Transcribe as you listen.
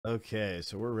Okay,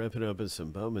 so we're ripping open some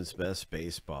Bowman's Best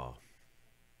Baseball.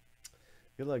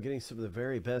 Good luck getting some of the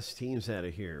very best teams out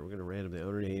of here. We're going to random the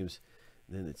owner names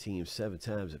and then the teams 7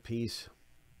 times a piece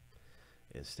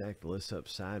and stack the list up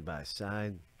side by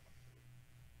side.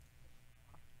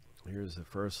 Here's the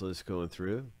first list going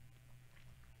through.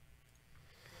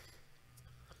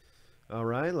 All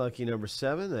right, lucky number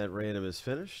 7. That random is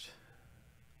finished.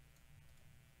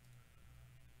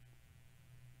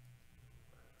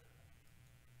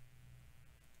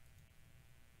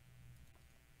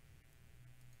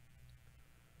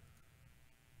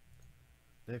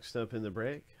 Next up in the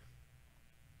break.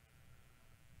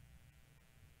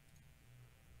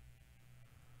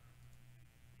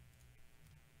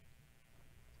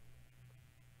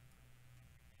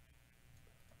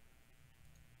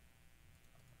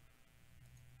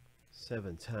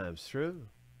 Seven times through.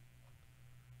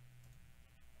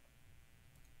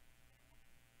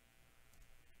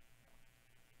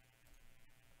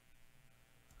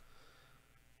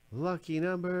 Lucky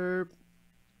number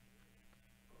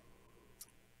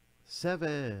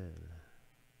 7.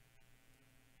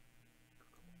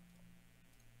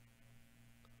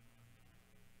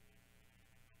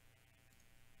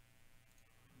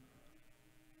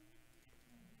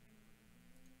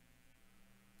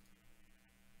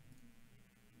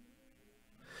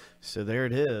 So there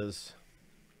it is.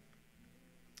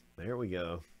 There we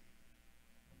go.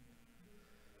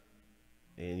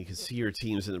 And you can see your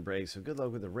teams in the break. So good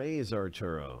luck with the Rays,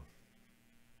 Arturo.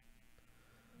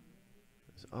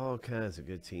 There's all kinds of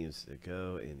good teams to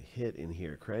go and hit in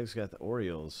here. Craig's got the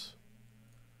Orioles.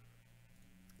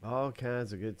 All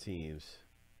kinds of good teams.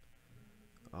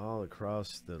 All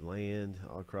across the land,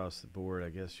 all across the board, I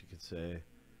guess you could say.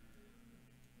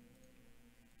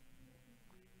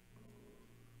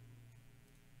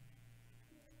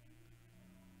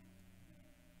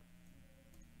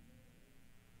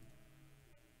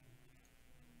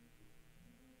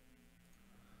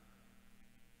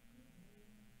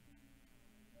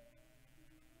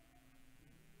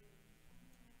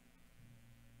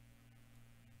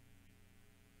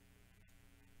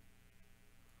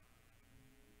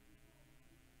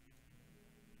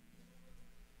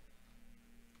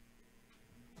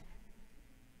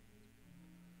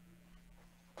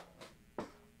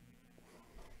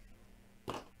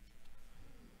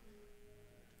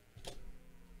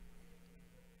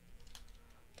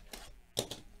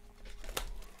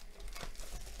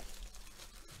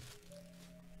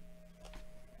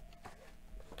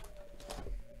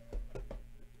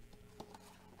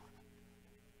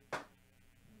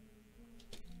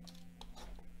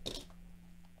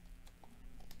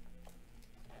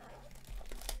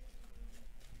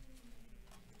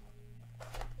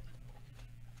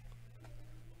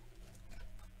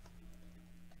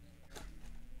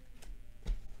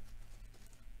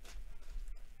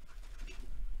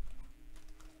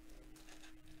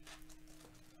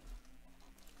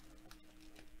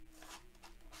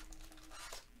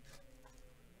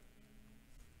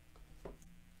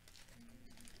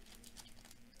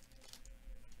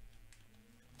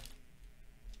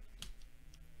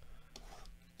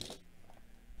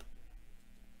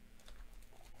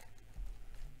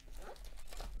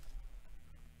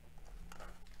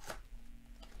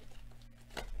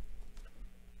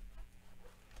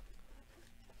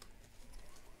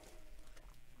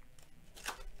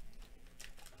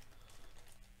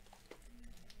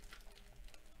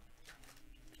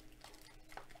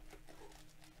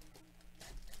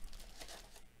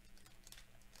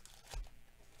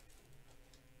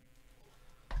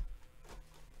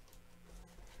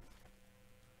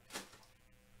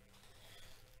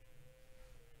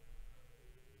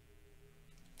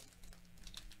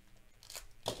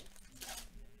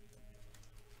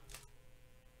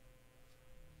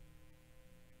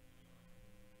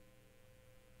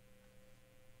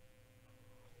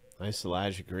 Nice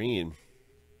Elijah Green.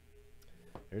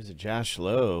 There's a Josh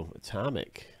Lowe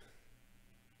Atomic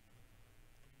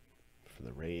for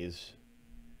the Rays.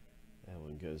 That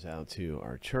one goes out to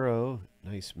Arturo.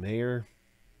 Nice Mayor.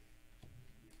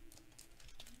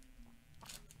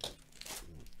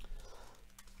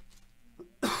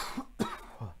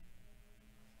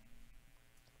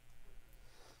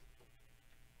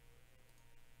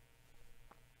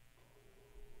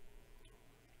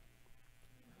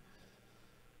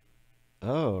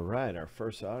 Oh, right. Our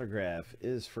first autograph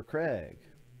is for Craig.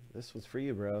 This one's for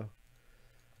you, bro.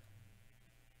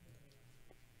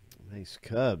 Nice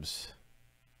Cubs.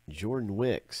 Jordan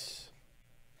Wicks.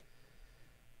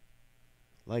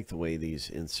 Like the way these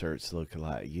inserts look a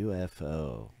lot.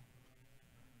 UFO.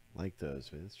 Like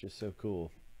those, man. It's just so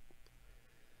cool.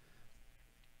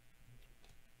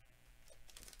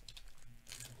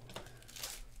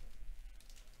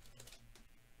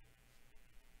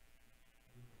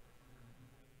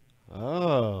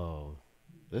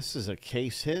 This is a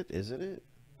case hit, isn't it?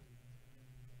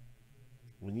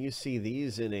 When you see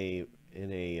these in a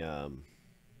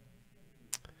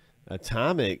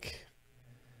atomic,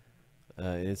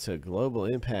 it's a global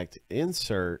impact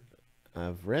insert.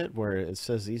 I've read where it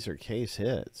says these are case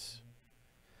hits.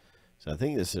 So I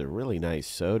think this is a really nice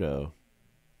Soto,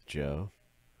 Joe.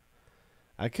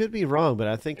 I could be wrong, but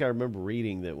I think I remember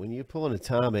reading that when you pull an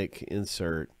atomic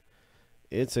insert,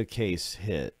 it's a case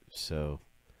hit. So,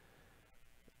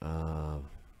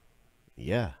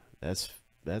 yeah, that's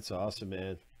awesome,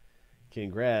 man.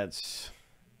 Congrats.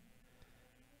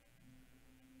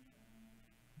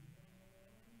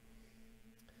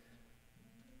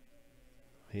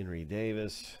 Henry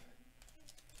Davis.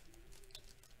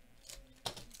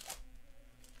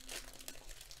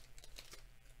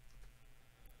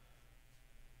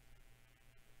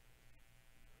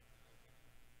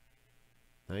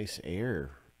 Nice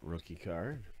air rookie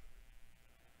card.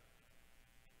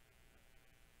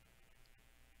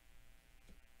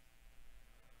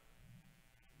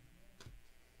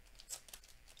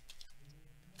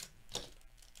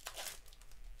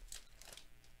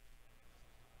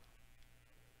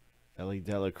 Ellie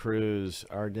Dela Cruz,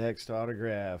 our next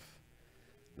autograph.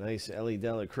 Nice Ellie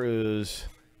Dela Cruz.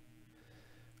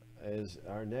 As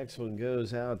our next one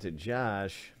goes out to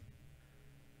Josh.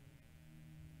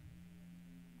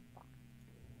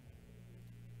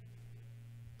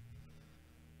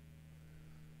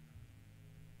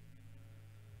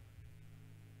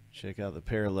 Check out the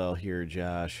parallel here,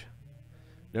 Josh.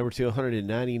 Number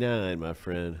 299, my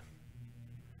friend.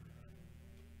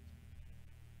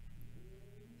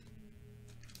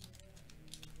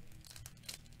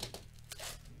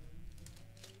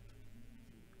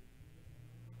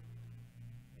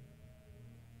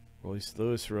 Royce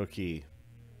Lewis rookie.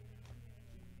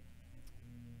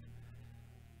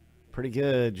 Pretty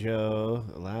good, Joe.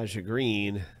 Elijah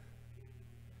Green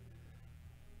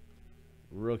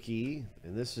rookie.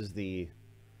 And this is the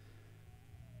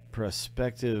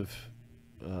prospective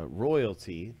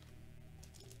royalty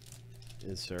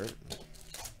insert.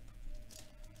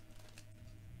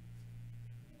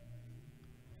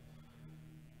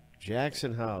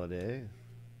 Jackson Holiday.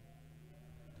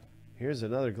 Here's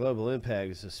another global impact.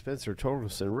 It's a Spencer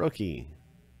Torkelson rookie.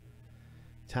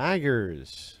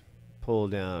 Tigers pull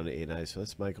down a nice.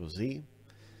 That's Michael Z.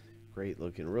 Great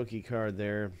looking rookie card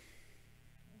there.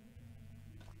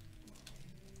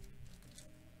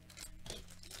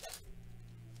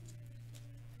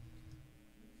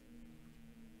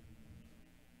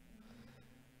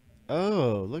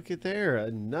 Oh, look at there.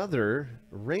 Another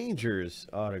Rangers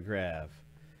autograph.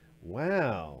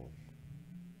 Wow.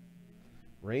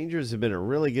 Rangers have been a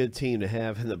really good team to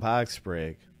have in the box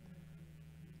break.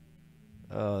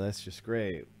 Oh, that's just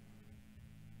great.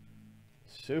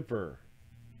 Super.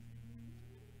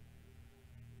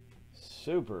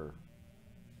 Super.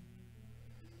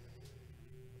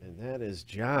 And that is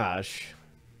Josh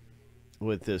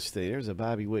with this thing. There's a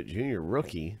Bobby Witt Jr.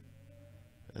 rookie.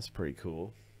 That's pretty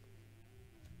cool.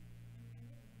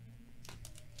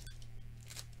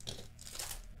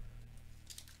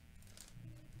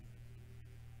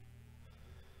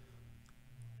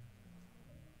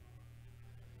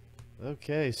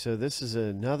 Okay, so this is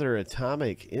another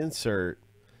atomic insert.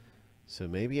 So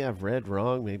maybe I've read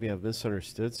wrong. Maybe I've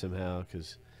misunderstood somehow,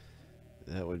 because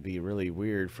that would be really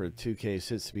weird for two case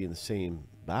hits to be in the same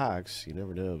box. You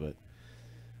never know, but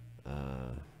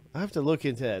I have to look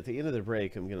into that. At the end of the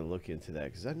break, I'm going to look into that,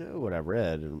 because I know what I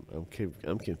read, and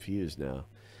I'm confused now.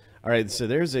 All right, so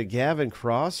there's a Gavin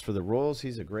Cross for the Royals.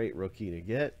 He's a great rookie to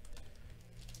get.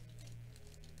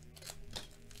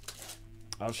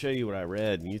 I'll show you what I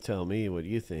read, and you tell me what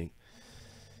you think.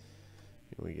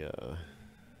 Here we go.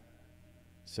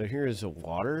 So here is a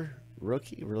water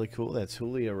rookie. Really cool. That's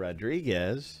Julio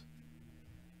Rodriguez.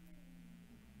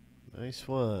 Nice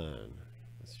one.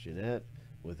 That's Jeanette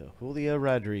with a Julio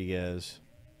Rodriguez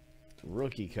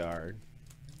rookie card.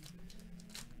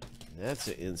 That's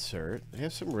an insert. They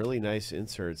have some really nice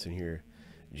inserts in here.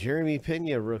 Jeremy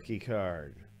Pena rookie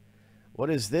card. What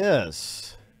is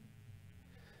this?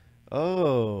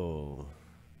 Oh.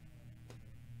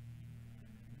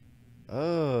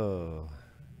 Oh.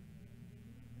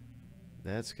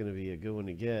 That's going to be a good one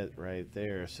to get right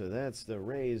there. So that's the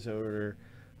Rays owner,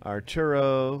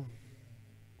 Arturo.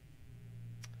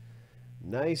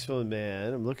 Nice one,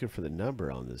 man. I'm looking for the number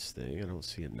on this thing. I don't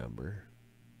see a number.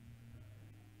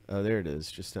 Oh, there it is.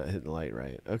 Just not hitting the light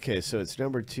right. Okay, so it's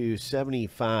number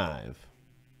 275.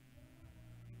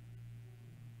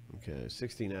 Okay,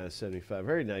 69 out of 75.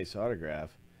 Very nice autograph,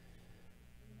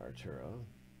 Arturo.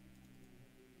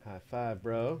 High five,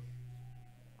 bro.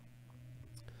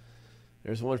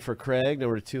 There's one for Craig,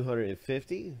 number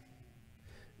 250.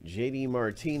 JD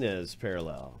Martinez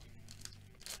parallel.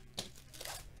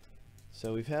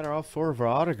 So we've had all 4 of our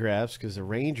autographs because the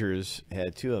Rangers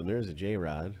had 2 of them. There's a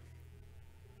J-Rod.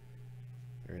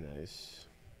 Very nice.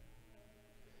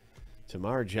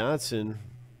 Tamar Johnson,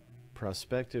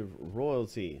 prospective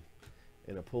royalty.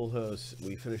 And a pool host.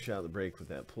 We finish out the break with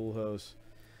that pool host.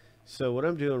 So what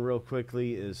I'm doing real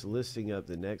quickly is listing up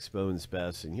the next Bowman's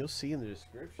Best. And you'll see in the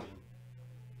description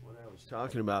what I was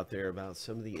talking about there about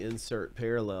some of the insert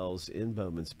parallels in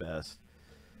Bowman's Best.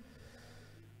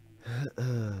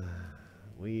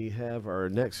 We have our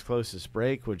next closest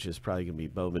break, which is probably going to be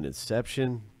Bowman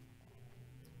Inception.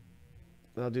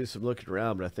 I'll do some looking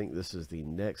around, but I think this is the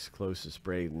next closest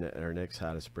break, our next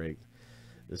hottest break.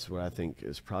 This is what I think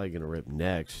is probably going to rip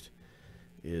next,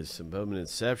 is some Bowman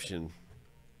Inception.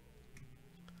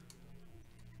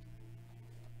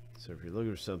 So if you're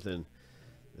looking for something,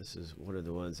 this is one of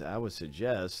the ones I would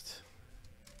suggest.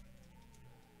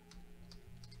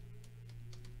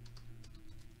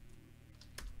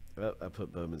 Oh, I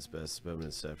put Bowman's Best, Bowman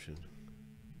Inception.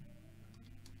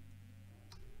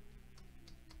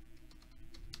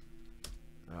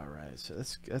 All right, so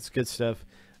that's good stuff.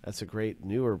 That's a great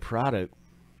newer product.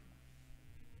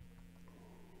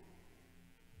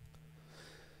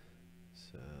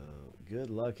 So good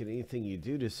luck in anything you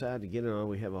do decide to get on.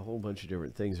 We have a whole bunch of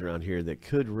different things around here that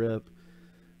could rip.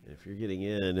 If you're getting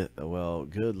in, well,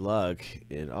 good luck.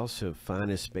 And also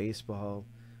Finest Baseball.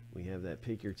 We have that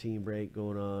pick your team break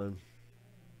going on.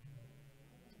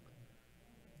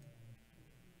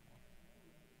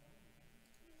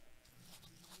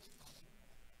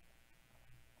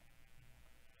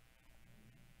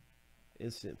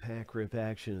 Instant pack rip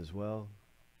action as well.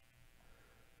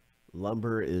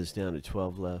 Lumber is down to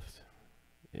 12 left.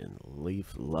 And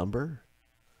Leaf Lumber.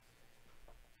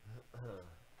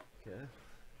 Okay.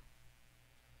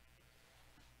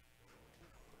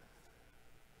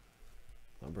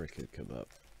 Lumber could come up.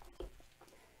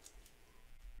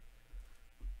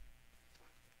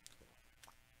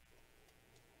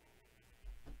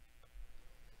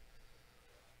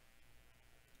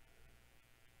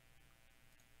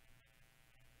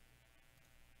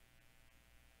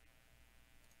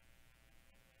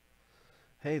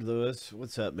 Hey Lewis,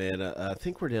 what's up, man? I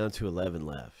think we're down to 11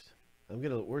 left.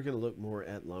 We're gonna look more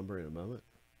at lumber in a moment.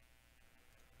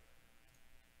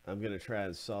 I'm gonna try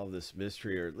and solve this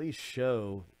mystery, or at least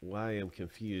show why I'm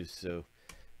confused. So,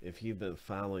 if you've been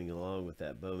following along with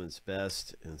that Bowman's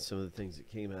Best and some of the things that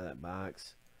came out of that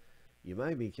box, you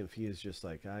might be confused just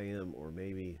like I am, or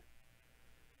maybe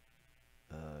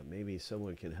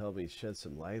someone can help me shed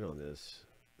some light on this,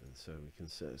 and so we can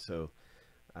say so.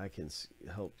 I can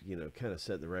help, kind of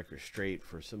set the record straight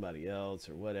for somebody else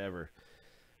or whatever.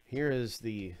 Here's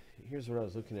what I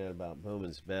was looking at about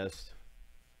Bowman's Best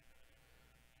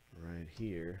right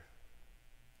here,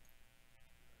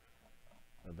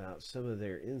 about some of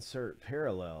their insert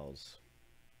parallels.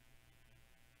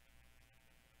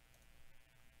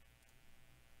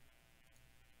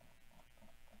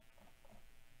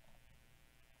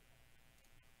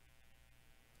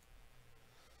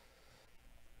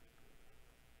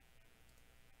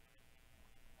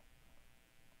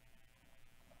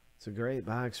 It's a great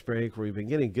box break. We've been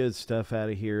getting good stuff out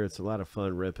of here. It's a lot of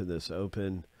fun ripping this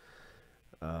open.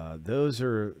 Those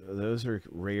are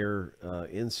rare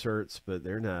inserts, but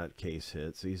they're not case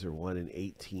hits. These are 1 in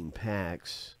 18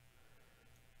 packs.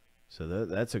 So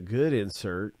that's a good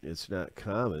insert. It's not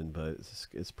common, but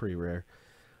it's pretty rare.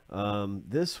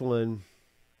 This one,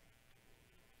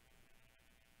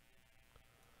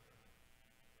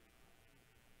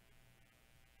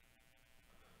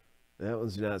 that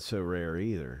one's not so rare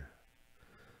either.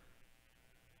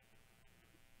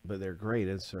 But they're great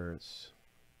inserts.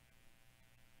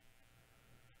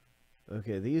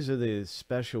 Okay, these are the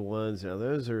special ones. Now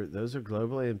those are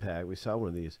Global Impact. We saw one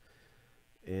of these,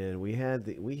 and we had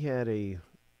a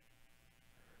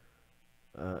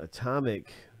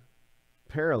atomic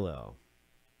parallel.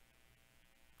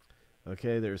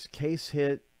 Okay, there's case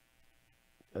hit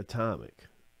atomic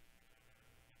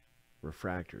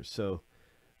refractors. So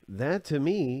that to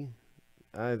me,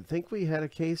 I think we had a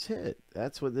case hit.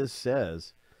 That's what this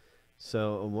says.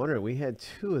 So I'm wondering, we had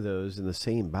 2 of those in the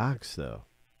same box though.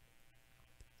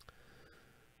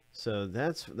 So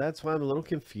that's why I'm a little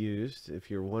confused.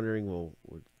 If you're wondering, well,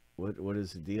 what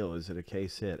is the deal? Is it a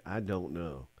case hit? I don't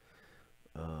know.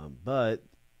 But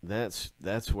that's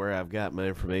where I've got my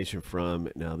information from.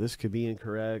 Now this could be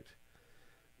incorrect.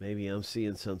 Maybe I'm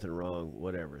seeing something wrong.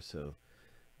 Whatever. So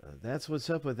that's what's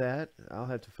up with that. I'll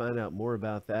have to find out more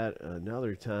about that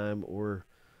another time, or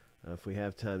If we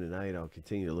have time tonight, I'll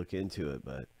continue to look into it.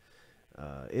 But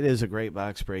it is a great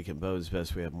box break, and Bowman's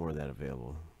Best. We have more of that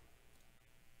available.